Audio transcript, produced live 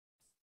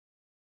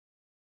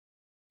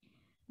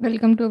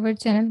Welcome to our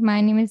channel.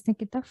 My name is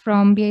Nikita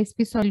from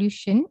BISP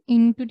Solution.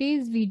 In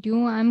today's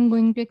video, I'm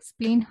going to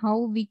explain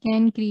how we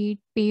can create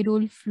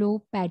payroll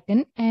flow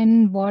pattern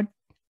and what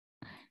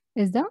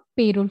is the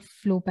payroll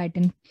flow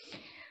pattern.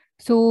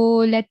 So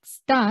let's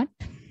start.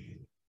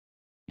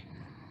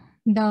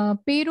 The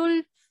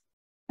payroll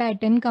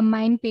pattern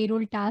combine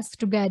payroll tasks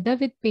together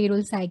with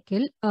payroll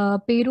cycle.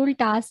 Payroll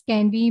task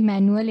can be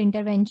manual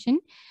intervention,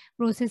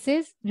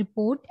 processes,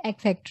 report,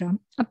 etc.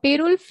 A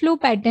payroll flow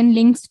pattern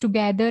links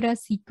together a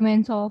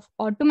sequence of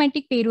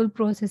automatic payroll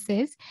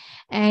processes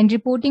and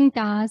reporting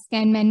tasks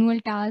and manual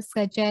tasks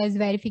such as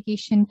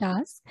verification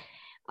tasks.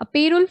 A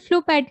payroll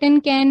flow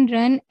pattern can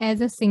run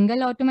as a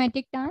single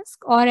automatic task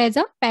or as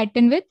a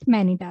pattern with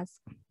many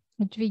tasks,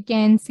 which we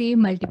can say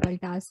multiple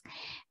tasks.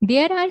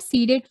 There are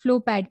seeded flow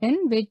pattern,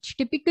 which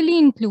typically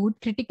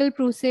include critical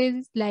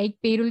processes like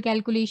payroll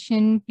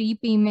calculation,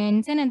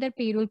 prepayments, and other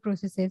payroll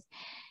processes.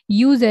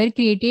 User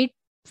created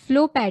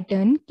flow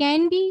pattern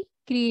can be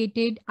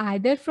created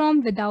either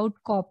from without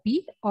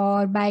copy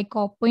or by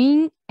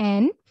copying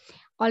an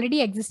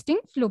already existing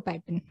flow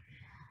pattern.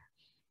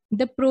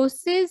 The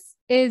process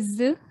is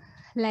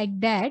like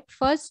that.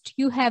 First,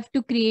 you have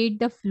to create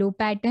the flow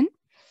pattern.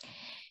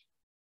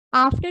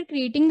 After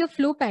creating the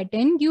flow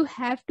pattern, you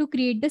have to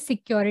create the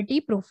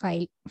security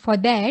profile. For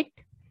that,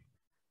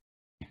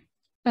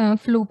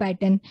 flow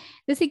pattern.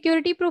 The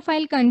security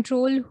profile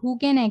control who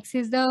can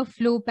access the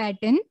flow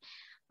pattern,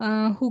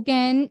 who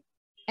can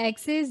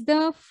access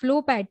the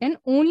flow pattern,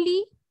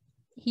 only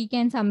he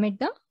can submit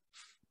the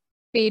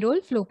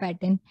payroll flow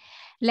pattern.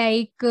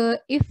 Like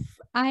if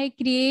I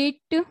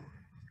create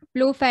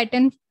flow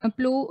pattern,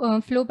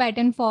 flow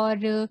pattern for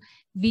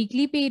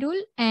weekly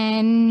payroll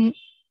and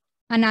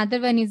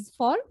another one is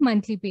for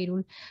monthly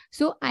payroll.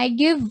 So I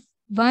give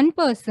one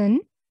person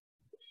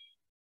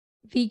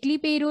weekly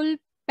payroll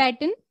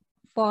pattern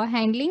for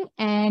handling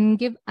and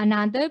give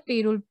another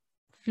payroll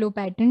flow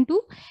pattern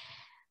to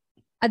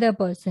other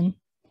person.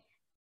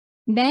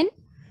 Then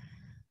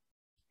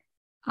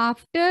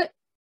after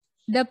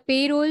the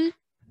payroll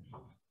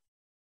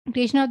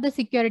creation of the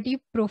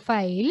security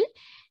profile,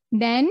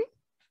 then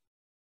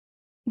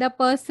the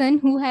person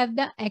who have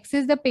the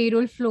access the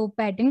payroll flow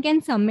pattern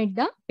can submit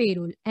the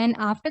payroll. And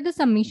after the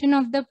submission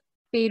of the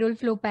payroll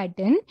flow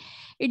pattern,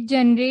 it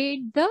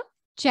generates the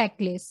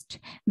checklist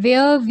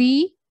where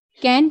we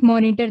can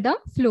monitor the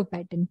flow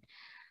pattern.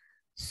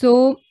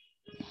 So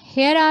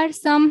here are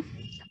some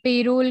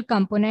payroll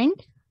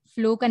component: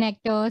 flow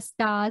connectors,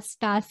 task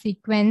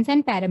sequence,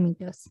 and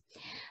parameters.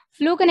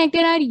 Flow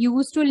connectors are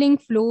used to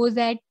link flows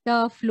at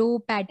the flow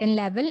pattern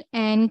level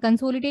and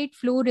consolidate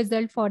flow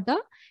result for the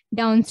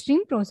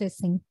downstream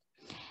processing.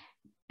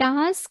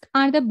 Tasks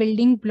are the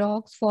building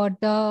blocks for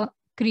the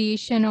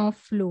creation of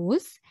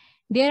flows.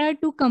 There are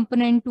two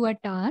components to a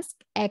task: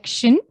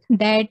 action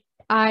that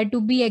are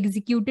to be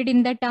executed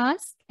in the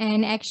task,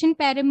 and action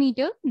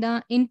parameter,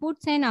 the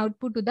inputs and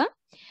output to the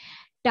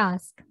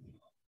task.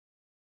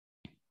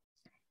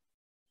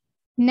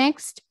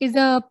 Next is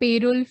a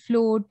payroll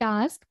flow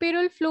task.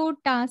 Payroll flow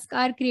tasks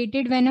are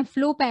created when a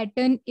flow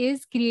pattern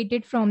is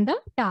created from the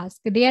task.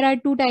 There are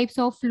two types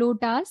of flow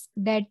tasks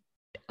that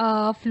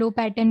a flow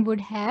pattern would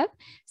have: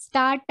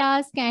 start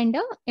task and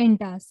end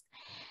task.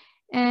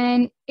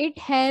 And it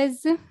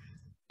has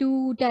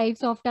two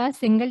types of tasks: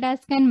 single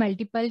task and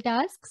multiple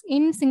tasks.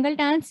 In single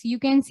tasks, you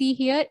can see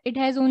here it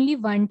has only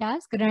one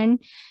task: run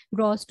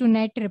gross to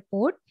net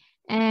report.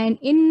 And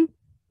in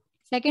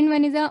second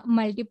one is a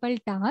multiple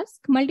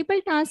task.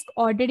 Multiple tasks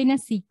ordered in a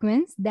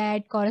sequence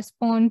that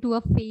correspond to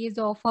a phase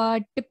of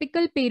a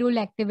typical payroll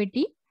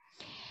activity.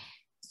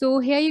 So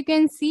here you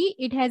can see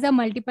it has a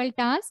multiple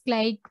task.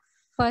 Like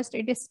first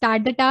it is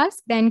start the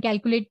task, then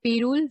calculate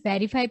payroll,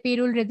 verify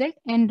payroll result,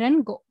 and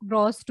run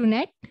gross to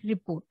net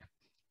report.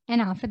 And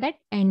after that,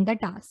 end the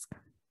task.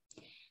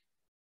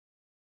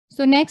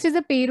 So next is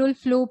a payroll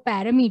flow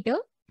parameter.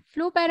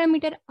 Flow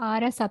parameter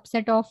are a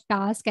subset of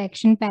task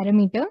action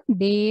parameter.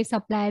 They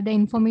supply the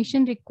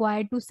information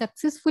required to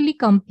successfully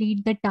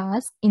complete the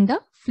task in the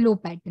flow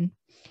pattern.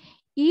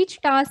 Each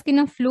task in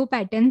a flow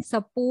pattern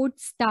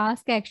supports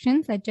task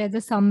actions such as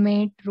a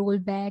submit,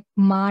 rollback,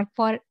 mark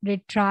for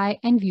retry,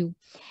 and view.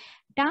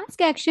 Task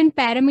action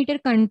parameter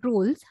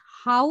controls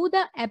how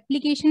the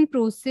application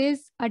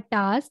process a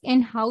task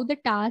and how the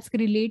task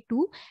relate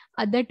to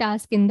other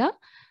tasks in the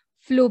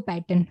flow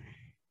pattern.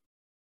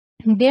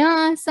 There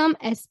are some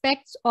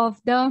aspects of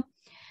the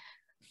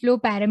flow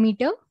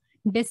parameter: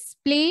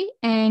 display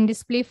and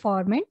display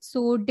format.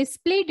 So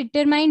display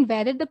determine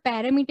whether the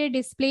parameter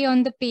display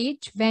on the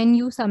page when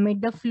you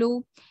submit the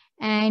flow,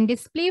 and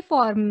display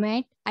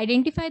format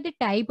identify the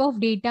type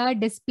of data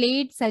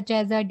displayed such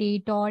as a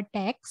date or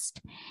text,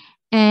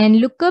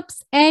 and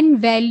lookups and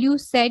value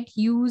set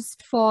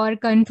used for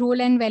control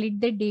and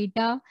validate the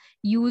data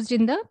used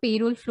in the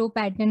payroll flow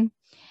pattern.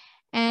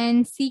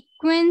 And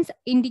sequence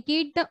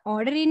indicate the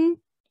order in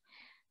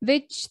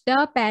which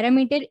the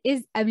parameter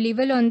is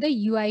available on the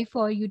UI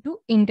for you to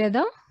enter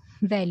the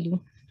value.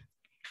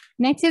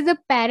 Next is the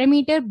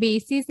parameter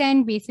basis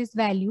and basis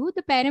value.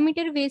 The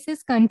parameter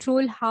basis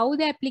control how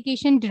the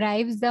application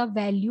derives the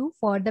value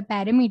for the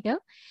parameter,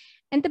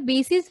 and the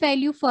basis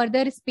value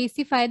further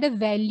specify the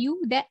value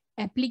the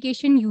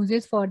application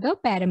uses for the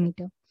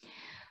parameter.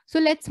 So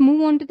let's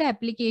move on to the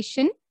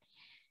application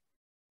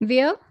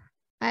where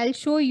I'll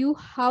show you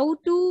how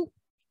to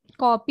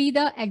copy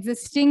the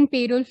existing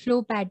payroll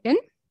flow pattern.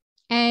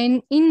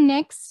 And in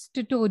next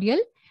tutorial,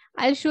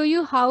 I'll show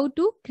you how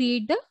to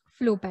create the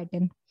flow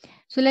pattern.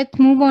 So let's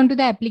move on to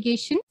the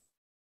application.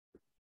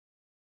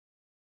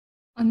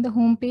 On the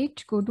home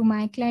page, go to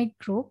My Client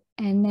Group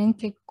and then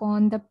click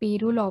on the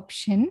payroll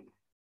option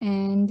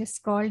and just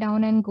scroll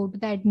down and go to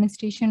the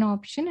administration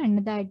option.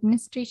 Under the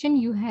administration,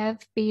 you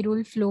have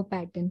payroll flow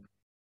pattern.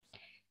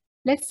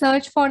 Let's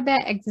search for the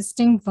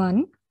existing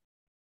one.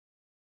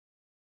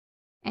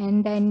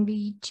 And then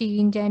we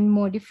change and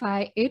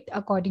modify it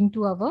according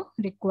to our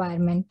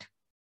requirement.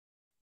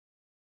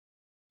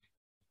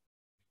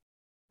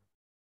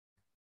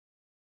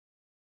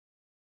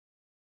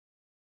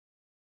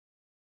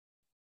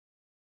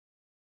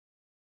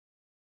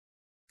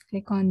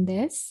 Click on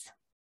this.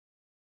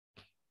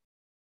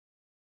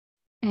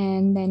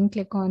 And then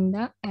click on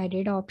the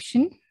edit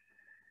option.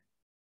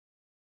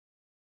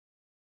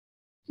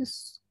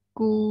 Just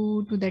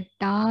go to the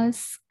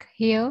task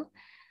here.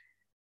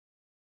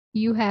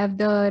 You have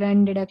the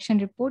run deduction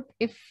report.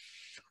 If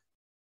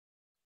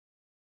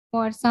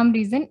for some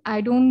reason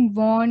I don't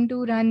want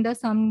to run the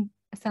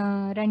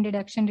run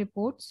deduction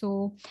report,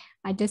 so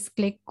I just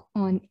click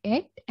on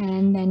it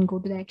and then go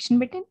to the action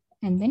button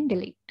and then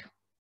delete.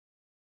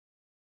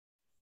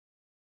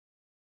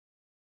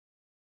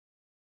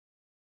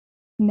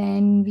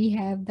 Then we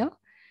have the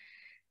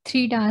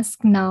 3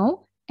 tasks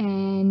now,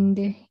 and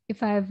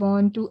if I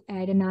want to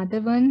add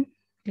another one,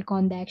 click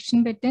on the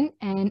action button,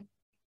 and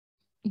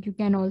you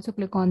can also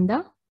click on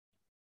the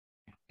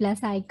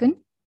plus icon.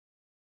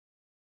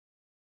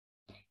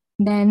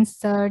 Then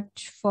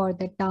search for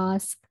the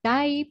task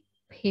type.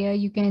 Here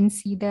you can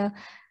see the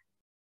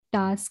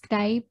task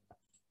type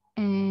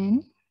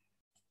and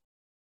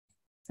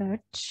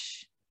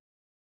search.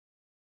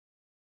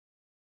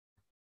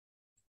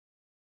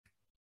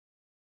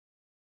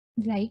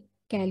 Like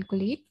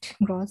calculate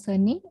gross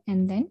earning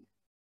and then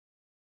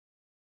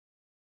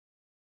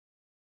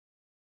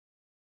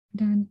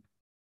done.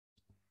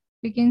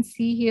 You can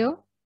see here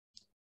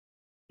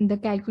the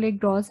calculate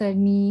gross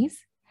earning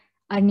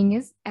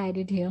is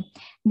added here.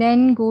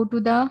 Then go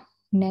to the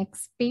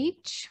next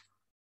page.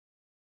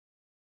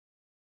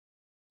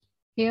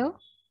 Here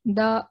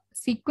the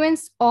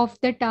sequence of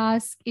the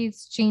task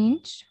is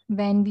changed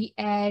when we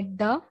add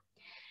the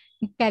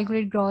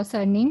calculate gross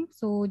earning.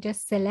 So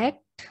just select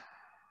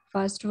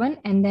first one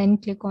and then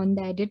click on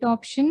the edit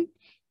option.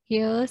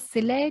 Here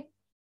select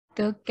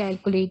the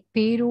calculate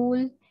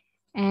payroll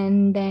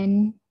and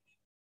then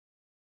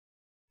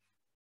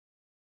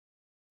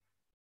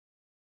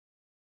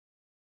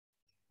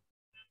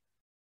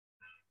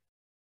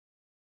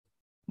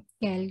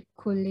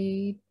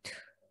calculate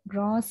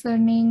gross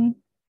earning,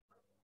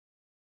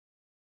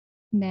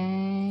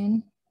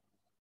 then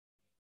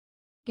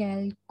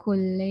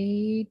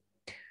calculate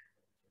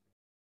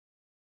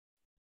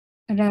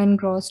run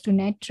gross to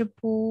net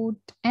report,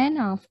 and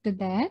after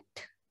that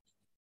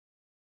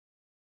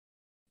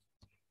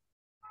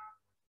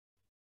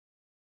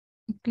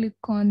click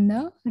on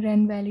the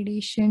run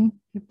validation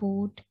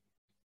report.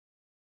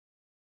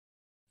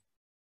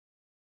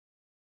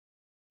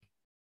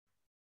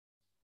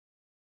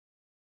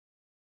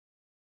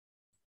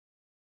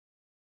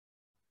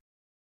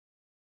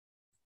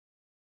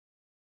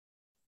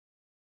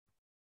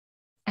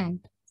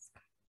 And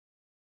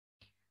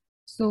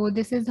so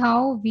this is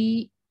how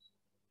we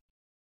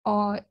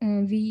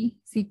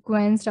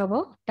sequenced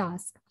our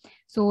task.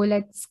 So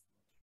let's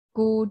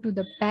go to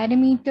the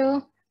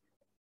parameter.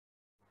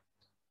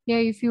 Here,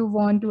 if you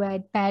want to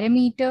add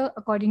parameter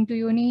according to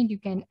your need, you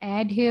can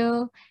add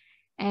here,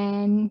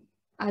 and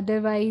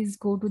otherwise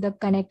go to the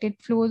connected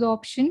flows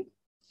option.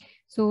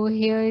 So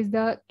here is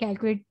the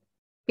calculate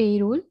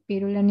payroll.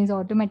 Payroll run is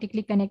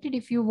automatically connected.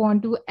 If you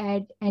want to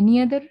add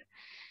any other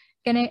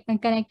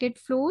connected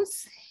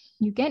flows,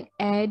 you can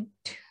add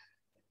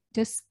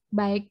just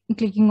by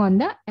clicking on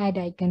the add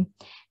icon.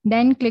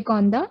 Then click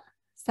on the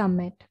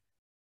submit.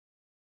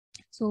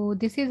 So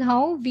this is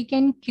how we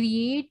can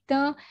create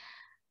the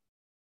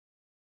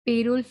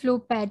payroll flow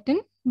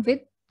pattern with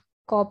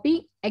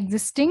copy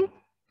existing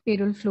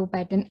payroll flow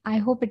pattern. I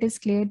hope it is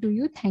clear to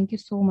you. Thank you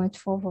so much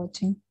for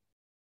watching.